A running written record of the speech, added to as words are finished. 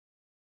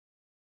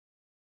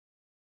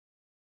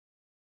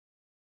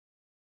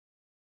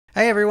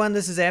Hi everyone,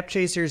 this is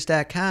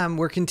appchasers.com.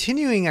 We're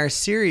continuing our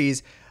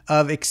series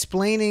of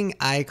explaining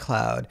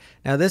iCloud.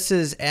 Now this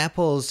is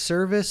Apple's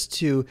service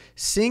to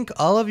sync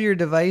all of your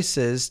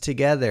devices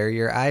together,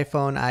 your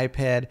iPhone,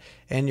 iPad,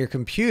 and your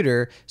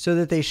computer, so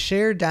that they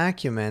share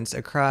documents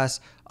across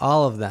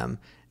all of them.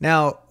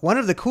 Now, one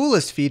of the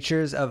coolest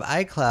features of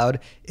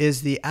iCloud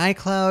is the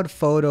iCloud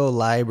photo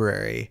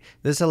library.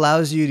 This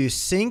allows you to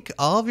sync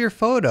all of your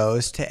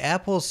photos to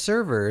Apple's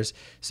servers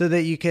so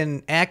that you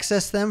can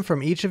access them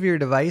from each of your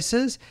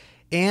devices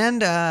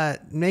and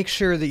make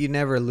sure that you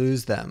never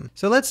lose them.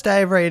 So let's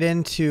dive right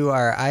into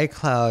our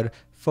iCloud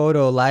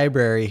photo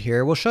library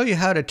here. We'll show you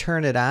how to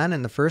turn it on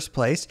in the first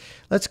place.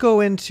 Let's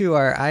go into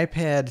our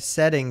iPad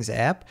settings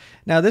app.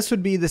 Now this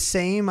would be the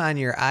same on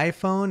your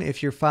iPhone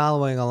if you're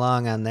following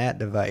along on that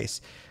device.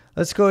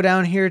 Let's go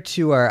down here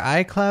to our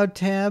iCloud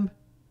tab.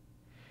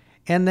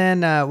 And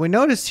then we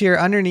notice here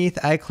underneath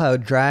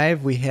iCloud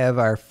Drive we have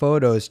our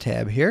Photos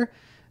tab here.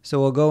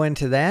 So we'll go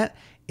into that.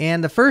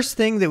 And the first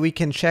thing that we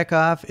can check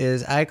off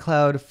is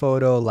iCloud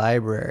Photo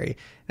Library.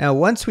 Now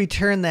once we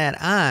turn that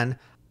on,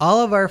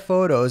 all of our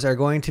photos are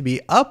going to be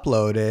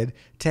uploaded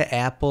to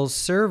Apple's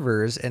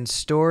servers and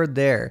stored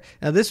there.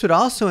 Now this would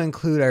also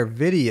include our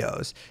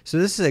videos. So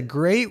this is a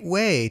great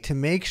way to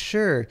make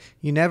sure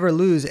you never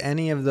lose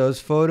any of those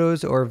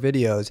photos or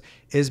videos,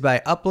 is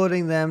by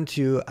uploading them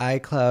to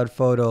iCloud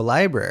Photo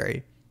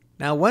Library.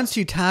 Now once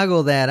you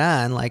toggle that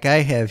on, like I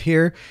have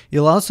here,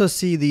 you'll also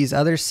see these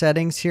other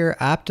settings here: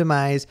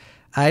 optimize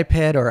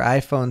iPad or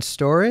iPhone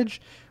storage,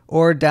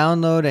 or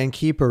download and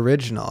keep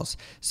originals.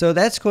 So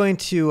that's going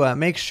to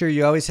make sure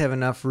you always have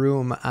enough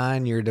room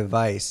on your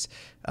device.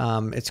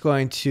 It's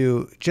going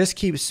to just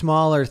keep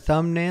smaller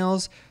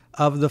thumbnails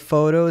of the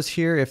photos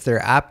here if they're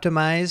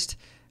optimized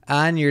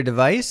on your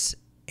device.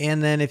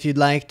 And then if you'd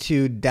like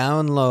to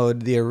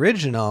download the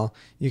original,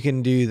 you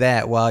can do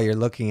that while you're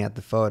looking at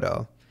the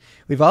photo.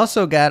 We've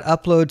also got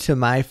upload to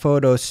My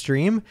Photo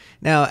Stream.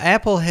 Now,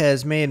 Apple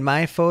has made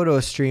My Photo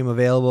Stream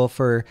available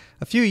for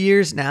a few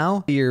years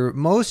now. Your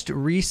most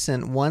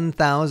recent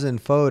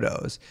 1,000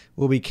 photos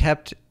will be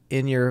kept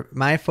in your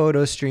My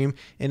Photo Stream,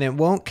 and it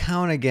won't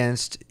count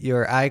against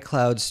your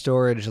iCloud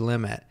storage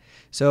limit.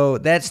 So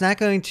that's not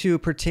going to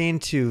pertain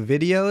to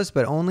videos,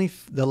 but only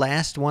the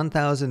last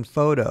 1,000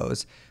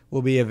 photos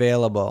will be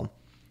available.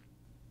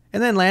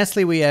 And then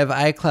lastly, we have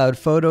iCloud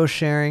photo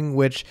sharing,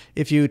 which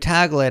if you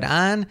toggle it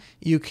on,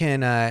 you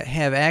can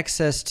have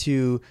access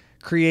to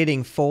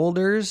creating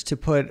folders to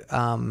put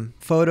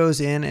photos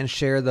in and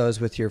share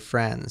those with your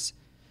friends.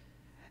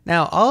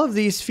 Now, all of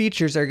these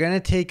features are going to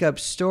take up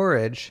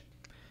storage.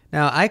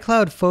 Now,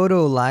 iCloud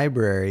Photo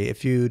Library,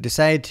 if you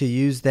decide to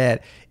use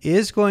that,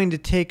 is going to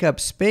take up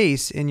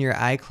space in your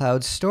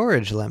iCloud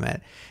storage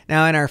limit.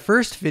 Now, in our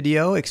first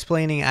video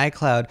explaining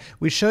iCloud,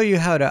 we show you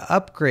how to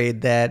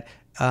upgrade that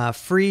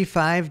free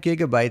 5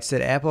 gigabytes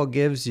that Apple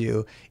gives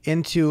you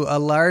into a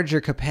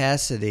larger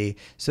capacity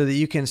so that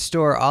you can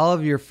store all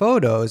of your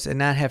photos and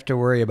not have to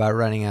worry about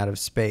running out of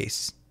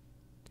space.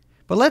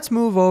 But let's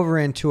move over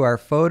into our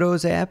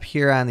Photos app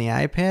here on the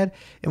iPad,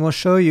 and we'll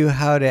show you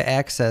how to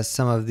access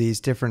some of these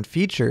different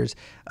features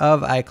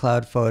of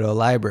iCloud Photo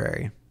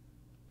Library.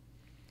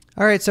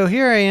 Alright, so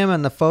here I am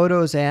on the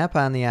Photos app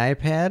on the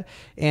iPad,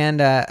 and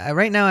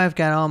right now I've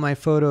got all my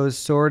photos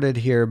sorted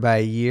here by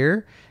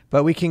year.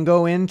 But we can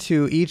go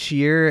into each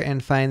year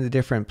and find the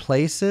different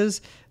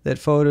places that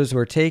photos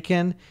were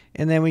taken.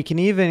 And then we can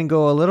even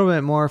go a little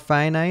bit more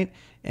finite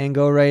and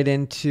go right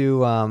into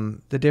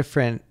the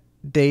different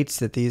dates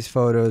that these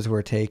photos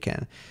were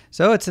taken.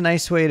 So it's a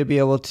nice way to be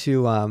able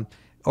to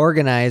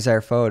organize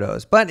our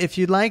photos. But if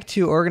you'd like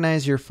to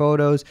organize your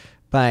photos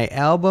by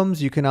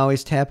albums, you can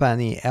always tap on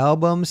the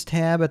Albums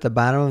tab at the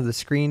bottom of the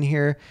screen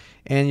here,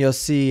 and you'll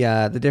see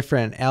the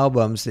different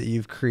albums that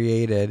you've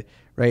created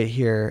right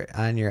here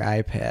on your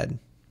iPad.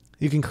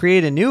 You can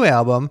create a new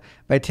album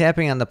by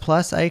tapping on the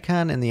plus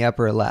icon in the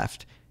upper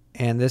left,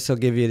 and this will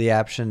give you the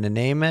option to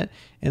name it,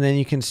 and then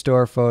you can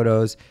store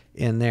photos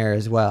in there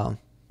as well.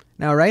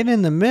 Now right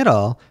in the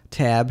middle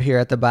tab here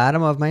at the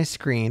bottom of my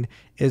screen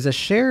is a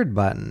shared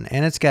button,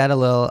 and it's got a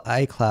little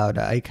iCloud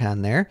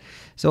icon there.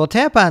 So we'll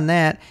tap on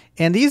that,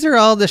 and these are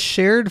all the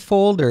shared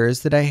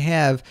folders that I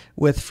have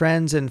with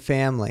friends and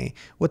family.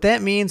 What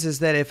that means is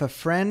that if a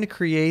friend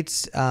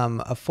creates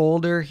a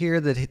folder here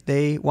that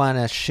they want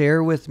to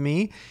share with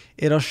me,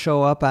 it'll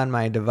show up on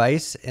my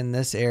device in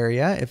this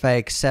area if I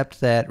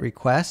accept that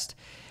request.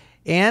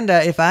 And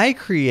if I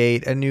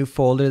create a new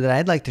folder that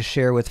I'd like to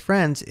share with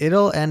friends,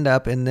 it'll end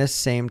up in this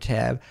same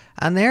tab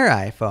on their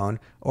iPhone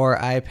or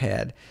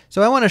iPad.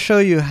 So I want to show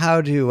you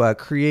how to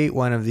create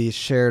one of these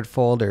shared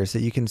folders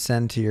that you can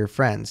send to your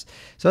friends.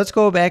 So let's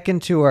go back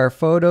into our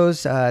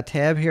Photos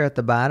tab here at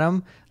the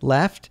bottom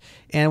left,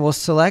 and we'll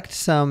select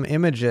some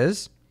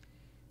images.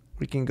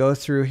 We can go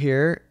through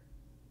here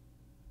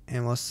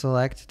and we'll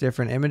select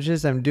different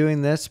images. I'm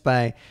doing this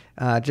by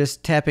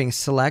just tapping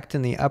select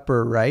in the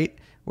upper right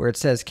where it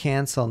says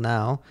cancel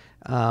now,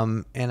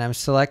 and I'm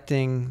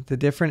selecting the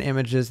different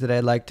images that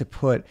I'd like to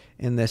put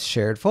in this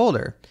shared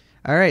folder.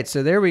 All right,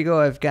 so there we go.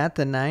 I've got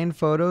the 9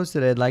 photos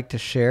that I'd like to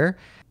share.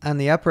 On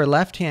the upper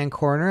left-hand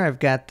corner, I've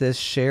got this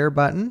share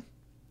button,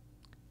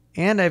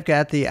 and I've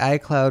got the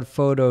iCloud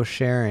photo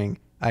sharing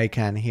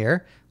icon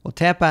here. We'll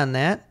tap on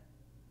that,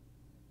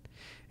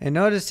 and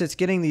notice it's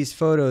getting these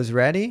photos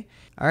ready.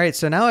 All right,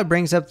 so now it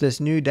brings up this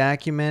new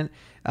document.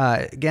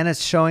 Again,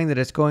 it's showing that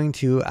it's going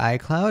to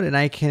iCloud, and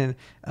I can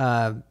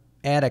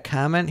add a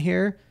comment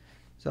here.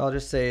 So I'll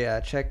just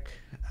say, check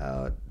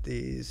out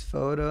these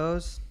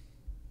photos.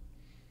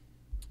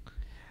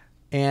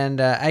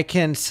 And I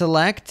can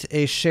select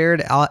a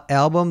shared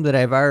album that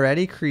I've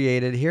already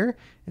created here.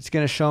 It's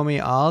going to show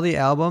me all the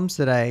albums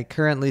that I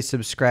currently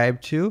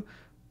subscribe to.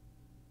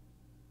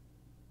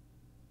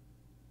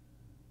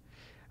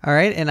 All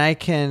right, and I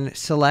can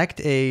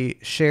select a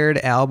shared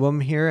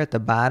album here at the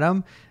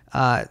bottom.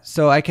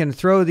 So I can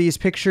throw these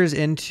pictures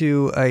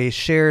into a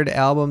shared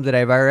album that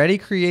I've already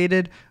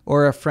created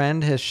or a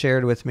friend has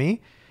shared with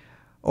me.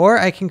 Or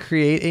I can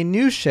create a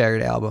new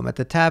shared album at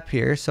the top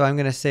here. So I'm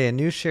going to say a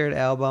new shared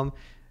album,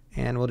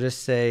 and we'll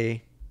just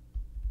say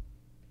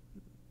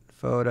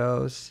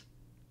photos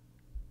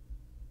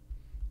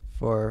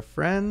for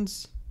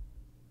friends.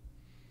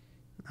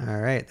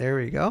 All right, there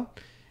we go.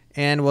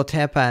 And we'll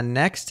tap on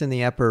next in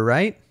the upper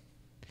right.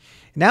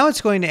 Now it's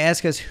going to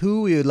ask us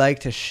who we would like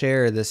to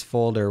share this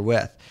folder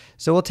with.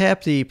 So we'll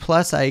tap the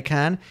plus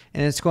icon,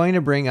 and it's going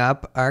to bring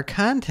up our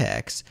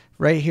contacts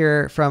right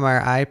here from our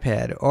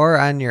iPad or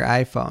on your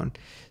iPhone.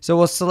 So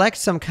we'll select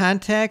some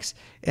contacts,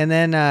 and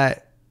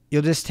then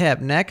you'll just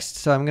tap next.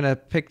 So I'm going to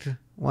pick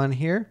one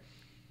here.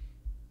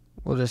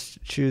 We'll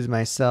just choose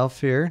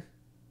myself here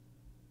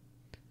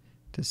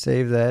to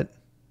save that.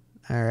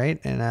 All right,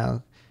 and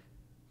I'll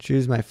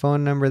choose my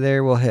phone number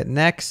there. We'll hit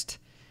next,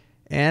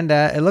 and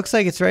it looks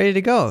like it's ready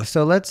to go.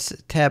 So let's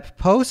tap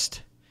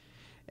post,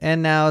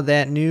 and now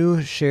that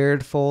new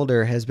shared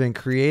folder has been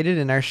created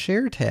in our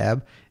share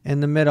tab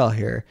in the middle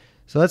here.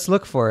 So let's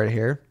look for it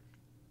here.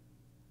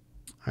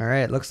 All right,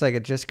 it looks like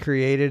it just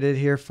created it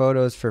here,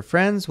 photos for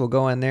friends. We'll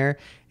go in there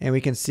and we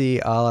can see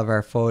all of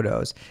our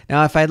photos.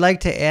 Now, if I'd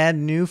like to add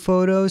new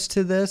photos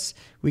to this,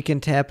 we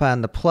can tap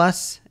on the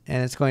plus,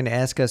 and it's going to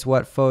ask us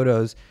what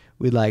photos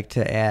we'd like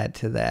to add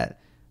to that.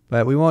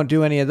 But we won't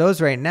do any of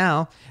those right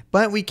now.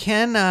 But we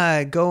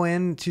can go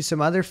into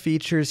some other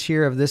features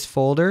here of this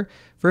folder.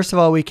 First of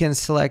all, we can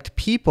select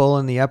people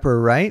in the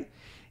upper right,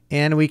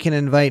 and we can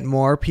invite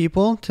more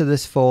people to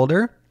this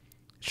folder.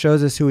 It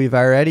shows us who we've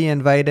already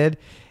invited.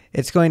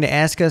 It's going to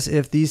ask us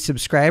if these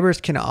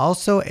subscribers can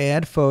also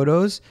add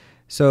photos.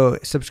 So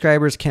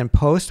subscribers can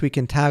post. We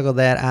can toggle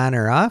that on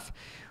or off.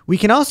 We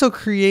can also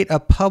create a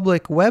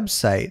public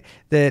website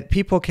that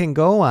people can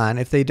go on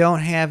if they don't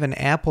have an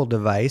Apple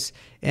device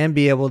and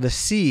be able to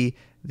see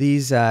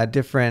these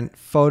different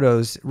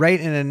photos right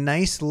in a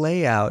nice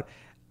layout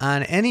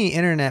on any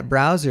internet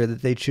browser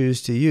that they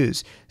choose to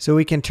use. So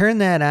we can turn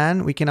that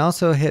on. We can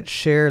also hit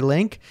share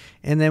link,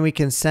 and then we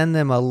can send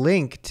them a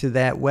link to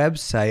that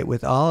website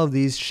with all of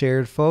these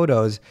shared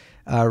photos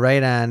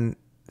right on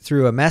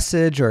through a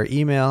message or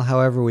email,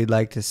 however we'd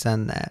like to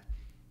send that.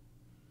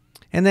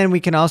 And then we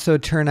can also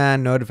turn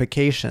on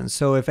notifications.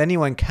 So if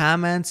anyone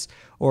comments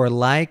or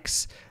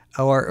likes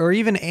or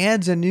even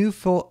adds a new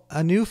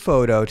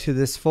photo to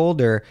this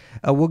folder,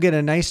 we'll get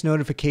a nice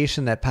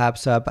notification that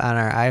pops up on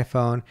our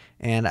iPhone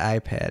and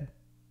iPad.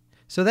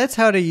 So that's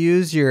how to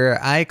use your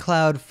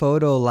iCloud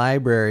photo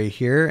library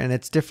here and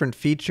its different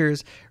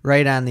features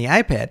right on the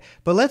iPad.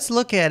 But let's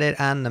look at it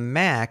on the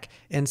Mac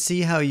and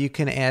see how you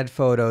can add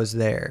photos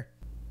there.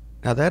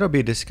 Now that'll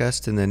be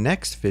discussed in the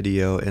next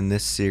video in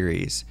this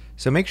series.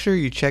 So make sure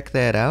you check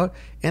that out,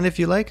 and if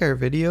you like our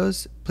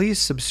videos, please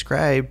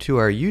subscribe to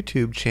our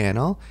YouTube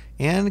channel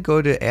and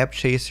go to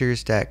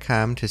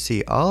appchasers.com to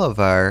see all of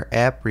our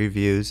app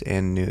reviews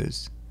and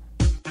news.